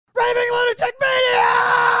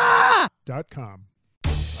LunaticMania.com.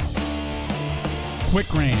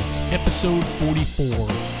 Quick Rants, episode 44,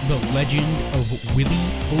 The Legend of Willy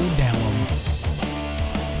O'Dallam.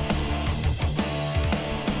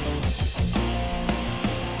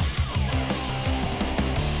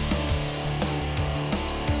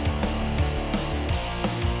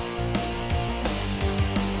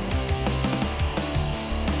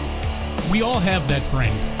 We all have that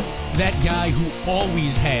friend, that guy who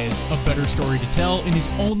always has a better story to tell and is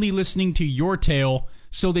only listening to your tale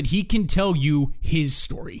so that he can tell you his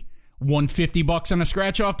story. Won $50 on a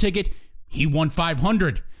scratch-off ticket, he won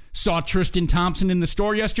 $500. Saw Tristan Thompson in the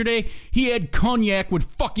store yesterday, he had cognac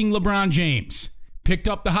with fucking LeBron James. Picked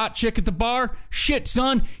up the hot chick at the bar? Shit,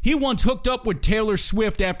 son, he once hooked up with Taylor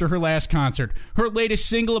Swift after her last concert. Her latest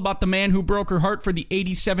single about the man who broke her heart for the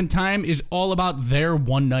 87th time is all about their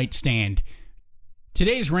one-night stand.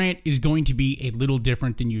 Today's rant is going to be a little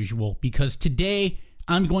different than usual because today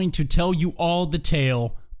I'm going to tell you all the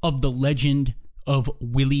tale of the legend of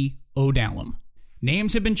Willy O'Dallam.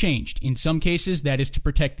 Names have been changed. In some cases, that is to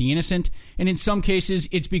protect the innocent, and in some cases,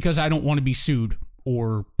 it's because I don't want to be sued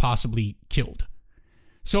or possibly killed.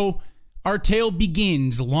 So, our tale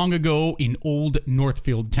begins long ago in old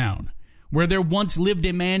Northfield town, where there once lived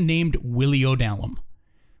a man named Willy O'Dallam.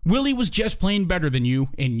 Willy was just plain better than you,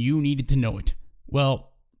 and you needed to know it.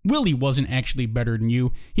 Well, Willy wasn't actually better than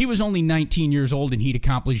you. He was only 19 years old and he'd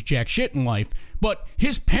accomplished jack shit in life. But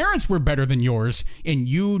his parents were better than yours, and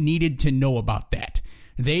you needed to know about that.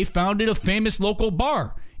 They founded a famous local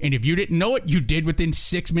bar, and if you didn't know it, you did within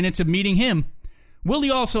 6 minutes of meeting him.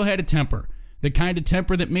 Willy also had a temper. The kind of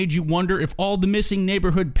temper that made you wonder if all the missing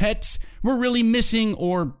neighborhood pets were really missing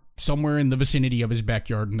or somewhere in the vicinity of his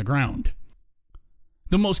backyard in the ground.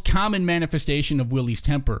 The most common manifestation of Willy's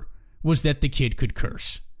temper was that the kid could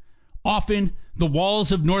curse. Often, the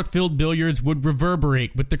walls of Northfield Billiards would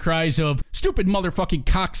reverberate with the cries of, "Stupid motherfucking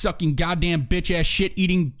cock-sucking goddamn bitch-ass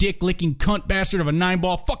shit-eating dick-licking cunt bastard of a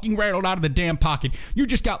 9-ball fucking rattled out of the damn pocket. You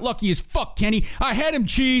just got lucky as fuck, Kenny. I had him,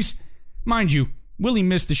 cheese." Mind you, Willy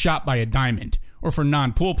missed the shot by a diamond, or for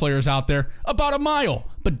non-pool players out there, about a mile.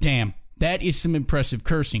 But damn, that is some impressive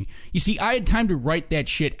cursing. You see, I had time to write that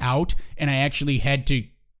shit out, and I actually had to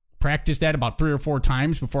practice that about 3 or 4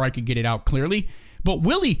 times before I could get it out clearly. But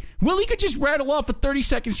Willy could just rattle off a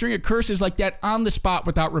 30-second string of curses like that on the spot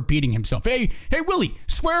without repeating himself. Hey, Willy,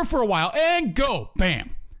 swear for a while, and go!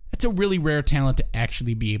 Bam! That's a really rare talent to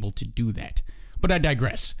actually be able to do that. But I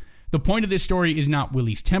digress. The point of this story is not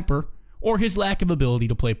Willy's temper, or his lack of ability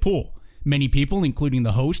to play pool. Many people, including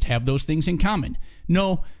the host, have those things in common.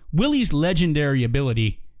 No, Willy's legendary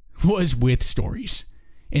ability was with stories.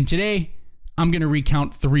 And today, I'm going to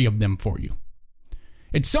recount 3 of them for you.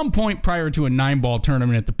 At some point prior to a 9-ball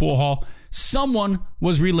tournament at the pool hall, someone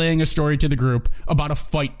was relaying a story to the group about a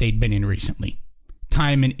fight they'd been in recently.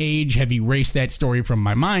 Time and age have erased that story from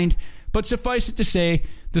my mind, but suffice it to say,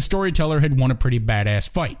 the storyteller had won a pretty badass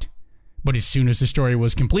fight. But as soon as the story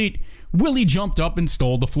was complete, Willy jumped up and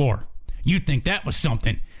stole the floor. "You'd think that was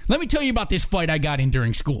something. Let me tell you about this fight I got in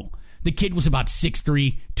during school. The kid was about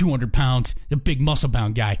 6'3", 200 pounds, a big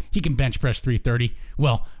muscle-bound guy. He can bench press 330.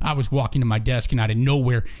 Well, I was walking to my desk and out of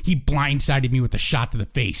nowhere, he blindsided me with a shot to the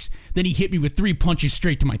face. Then he hit me with 3 punches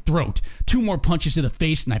straight to my throat. 2 more punches to the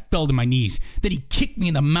face and I fell to my knees. Then he kicked me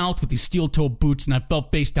in the mouth with his steel-toed boots and I fell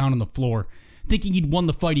face down on the floor. Thinking he'd won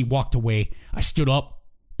the fight, he walked away. I stood up,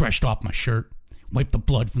 brushed off my shirt, wiped the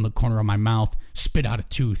blood from the corner of my mouth, spit out a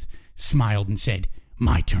tooth, smiled and said,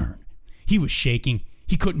 'My turn.' He was shaking.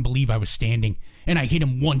 He couldn't believe I was standing, and I hit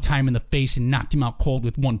him 1 time in the face and knocked him out cold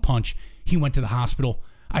with 1 punch. He went to the hospital.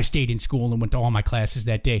 I stayed in school and went to all my classes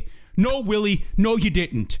that day." "No, Willy, no you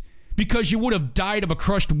didn't. Because you would have died of a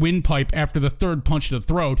crushed windpipe after the 3rd punch to the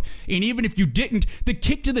throat. And even if you didn't, the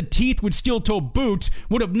kick to the teeth with steel-toed boots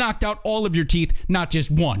would have knocked out all of your teeth, not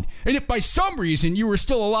just 1. And if by some reason you were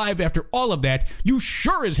still alive after all of that, you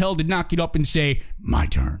sure as hell did not get up and say, 'My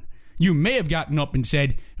turn.' You may have gotten up and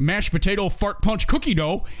said, 'Mashed potato, fart punch, cookie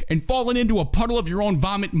dough,' and fallen into a puddle of your own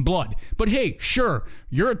vomit and blood. But hey, sure,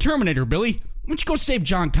 you're a Terminator, Billy. Why don't you go save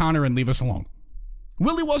John Connor and leave us alone?"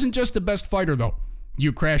 Willy wasn't just the best fighter, though.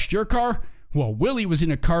 You crashed your car? Well, Willy was in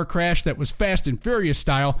a car crash that was Fast and Furious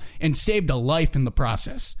style and saved a life in the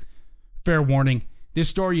process. Fair warning, this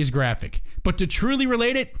story is graphic. But to truly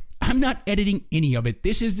relate it, I'm not editing any of it.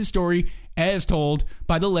 This is the story as told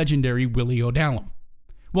by the legendary Willy O'Dallam.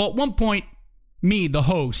 Well, at one point, me, the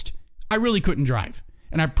host, I really couldn't drive.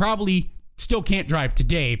 And I probably still can't drive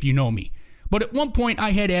today if you know me. But at one point,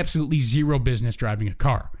 I had absolutely zero business driving a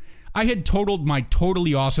car. I had totaled my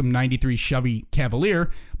totally awesome 93 Chevy Cavalier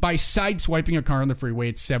by sideswiping a car on the freeway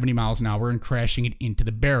at 70 miles an hour and crashing it into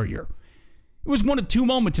the barrier. It was one of two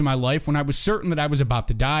moments in my life when I was certain that I was about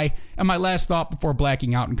to die, and my last thought before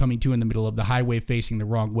blacking out and coming to in the middle of the highway facing the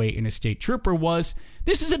wrong way in a state trooper was,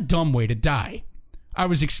 this is a dumb way to die. I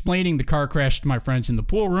was explaining the car crash to my friends in the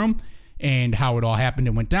pool room and how it all happened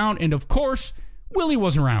and went down, and of course, Willy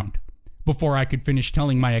was around. Before I could finish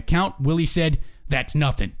telling my account, Willy said, "That's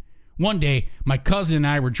nothing. One day, my cousin and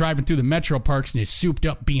I were driving through the metro parks in his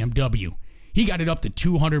souped-up BMW. He got it up to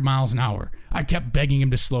 200 miles an hour. I kept begging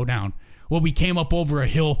him to slow down. Well, we came up over a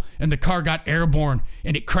hill, and the car got airborne,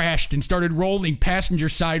 and it crashed and started rolling passenger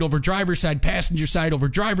side over driver side, passenger side over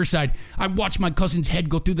driver side. I watched my cousin's head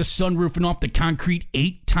go through the sunroof and off the concrete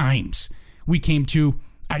 8 times. We came to.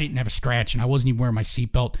 I didn't have a scratch, and I wasn't even wearing my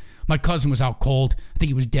seatbelt. My cousin was out cold. I think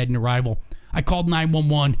he was dead in arrival. I called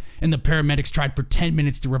 911, and the paramedics tried for 10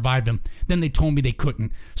 minutes to revive him. Then they told me they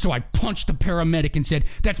couldn't. So I punched the paramedic and said,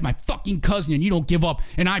 "That's my fucking cousin, and you don't give up."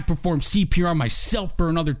 And I performed CPR myself for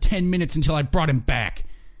another 10 minutes until I brought him back.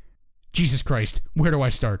 Jesus Christ, where do I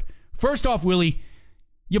start? First off, Willy,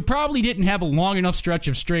 you probably didn't have a long enough stretch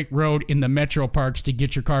of straight road in the metro parks to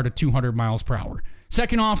get your car to 200 miles per hour.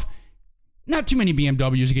 Second off, not too many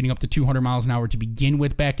BMWs are getting up to 200 miles an hour to begin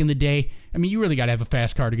with back in the day. I mean, you really got to have a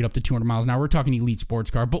fast car to get up to 200 miles an hour. We're talking elite sports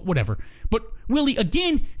car, but whatever. But, Willy,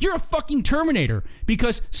 again, you're a fucking Terminator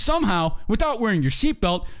because somehow, without wearing your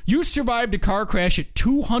seatbelt, you survived a car crash at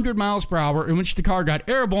 200 miles per hour in which the car got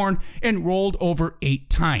airborne and rolled over 8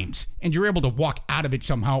 times. And you're able to walk out of it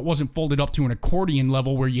somehow. It wasn't folded up to an accordion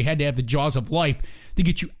level where you had to have the jaws of life to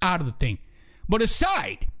get you out of the thing. But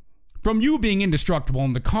aside from you being indestructible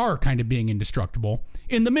and the car kind of being indestructible,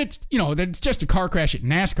 in the midst, that it's just a car crash at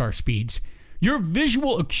NASCAR speeds, your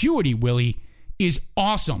visual acuity, Willy, is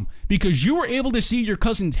awesome because you were able to see your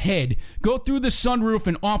cousin's head go through the sunroof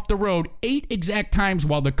and off the road 8 exact times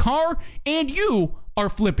while the car and you are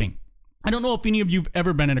flipping. I don't know if any of you have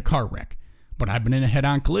ever been in a car wreck, but I've been in a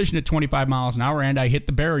head-on collision at 25 miles an hour and I hit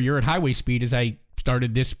the barrier at highway speed as I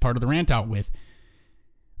started this part of the rant out with.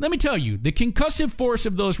 Let me tell you, the concussive force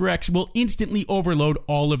of those wrecks will instantly overload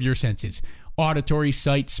all of your senses. Auditory,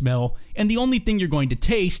 sight, smell, and the only thing you're going to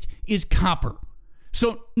taste is copper.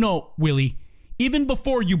 So, no, Willy, even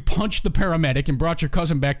before you punched the paramedic and brought your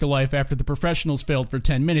cousin back to life after the professionals failed for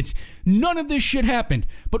 10 minutes, none of this shit happened.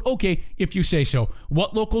 But okay, if you say so.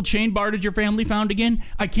 What local chain bar did your family found again?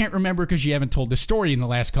 I can't remember because you haven't told the story in the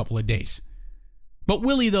last couple of days. But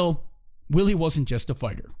Willy, though, Willy wasn't just a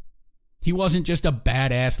fighter. He wasn't just a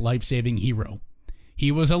badass life-saving hero.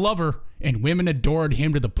 He was a lover, and women adored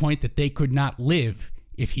him to the point that they could not live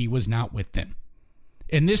if he was not with them.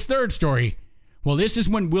 In this third story, well, this is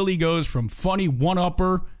when Willy goes from funny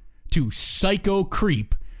one-upper to psycho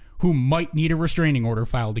creep who might need a restraining order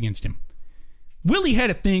filed against him. Willy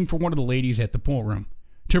had a thing for one of the ladies at the pool room.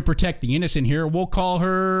 To protect the innocent here, we'll call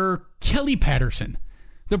her Kelly Patterson.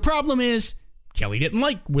 The problem is, Kelly didn't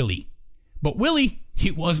like Willy. But Willy, he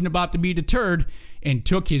wasn't about to be deterred and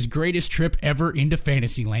took his greatest trip ever into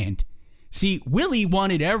Fantasyland. See, Willy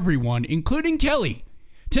wanted everyone, including Kelly,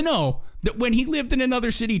 to know that when he lived in another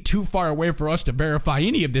city too far away for us to verify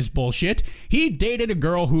any of this bullshit, he dated a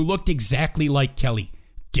girl who looked exactly like Kelly.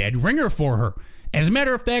 Dead ringer for her. As a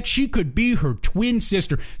matter of fact, she could be her twin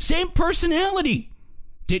sister. Same personality.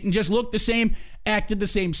 Didn't just look the same, acted the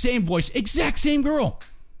same voice, exact same girl.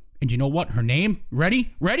 And you know what? Her name,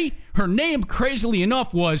 ready? Her name, crazily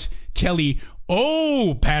enough, was Kelly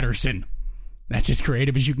O. Patterson. That's as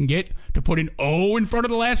creative as you can get to put an O in front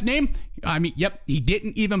of the last name. I mean, yep, he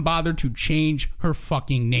didn't even bother to change her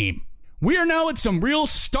fucking name. We are now at some real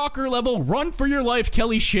stalker level run for your life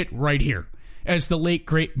Kelly shit right here. As the late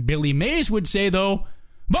great Billy Mays would say though,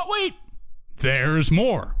 but wait, there's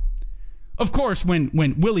more. Of course, when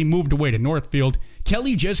Willy moved away to Northfield,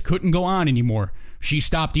 Kelly just couldn't go on anymore. She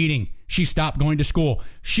stopped eating. She stopped going to school.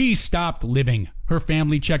 She stopped living. Her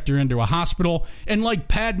family checked her into a hospital, and like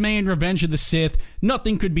Padme in Revenge of the Sith,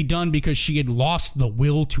 nothing could be done because she had lost the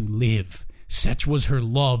will to live. Such was her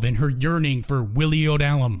love and her yearning for Willy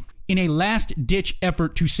O'Dallam. In a last-ditch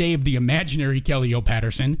effort to save the imaginary Kelly O.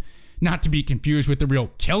 Patterson, not to be confused with the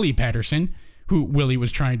real Kelly Patterson, who Willy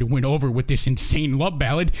was trying to win over with this insane love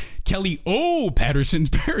ballad, Kelly O. Patterson's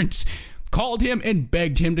parents called him and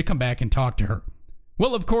begged him to come back and talk to her.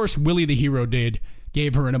 Well, of course, Willy the hero did,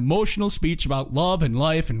 gave her an emotional speech about love and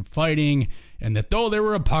life and fighting, and that though they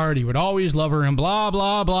were apart, he would always love her and blah,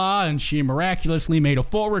 blah, blah, and she miraculously made a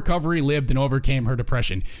full recovery, lived, and overcame her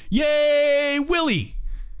depression. Yay, Willy!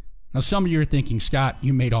 Now, some of you are thinking, Scott,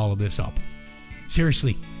 you made all of this up.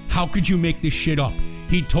 Seriously, How could you make this shit up?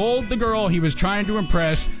 He told the girl he was trying to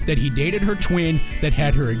impress that he dated her twin that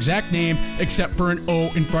had her exact name except for an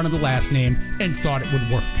O in front of the last name and thought it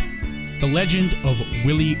would work. The legend of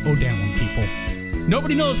Willy O'Dallam, people.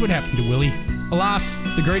 Nobody knows what happened to Willy. Alas,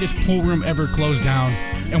 the greatest pool room ever closed down,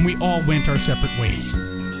 and we all went our separate ways.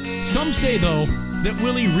 Some say, though, that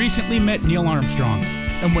Willy recently met Neil Armstrong,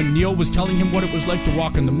 and when Neil was telling him what it was like to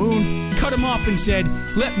walk on the moon, cut him off and said,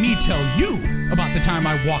 "Let me tell you about the time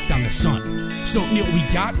I walked on the sun." So, Neil, we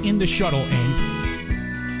got in the shuttle,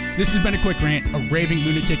 and this has been a quick rant, a Raving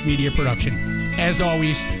Lunatic Media production. As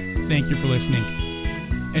always, thank you for listening.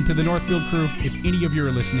 And to the Northfield crew, if any of you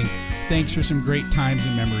are listening, thanks for some great times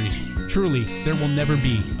and memories. Truly, there will never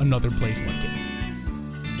be another place like it.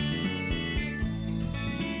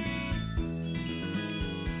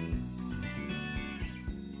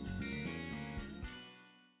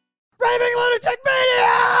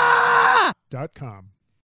 RavingLunaticMedia.com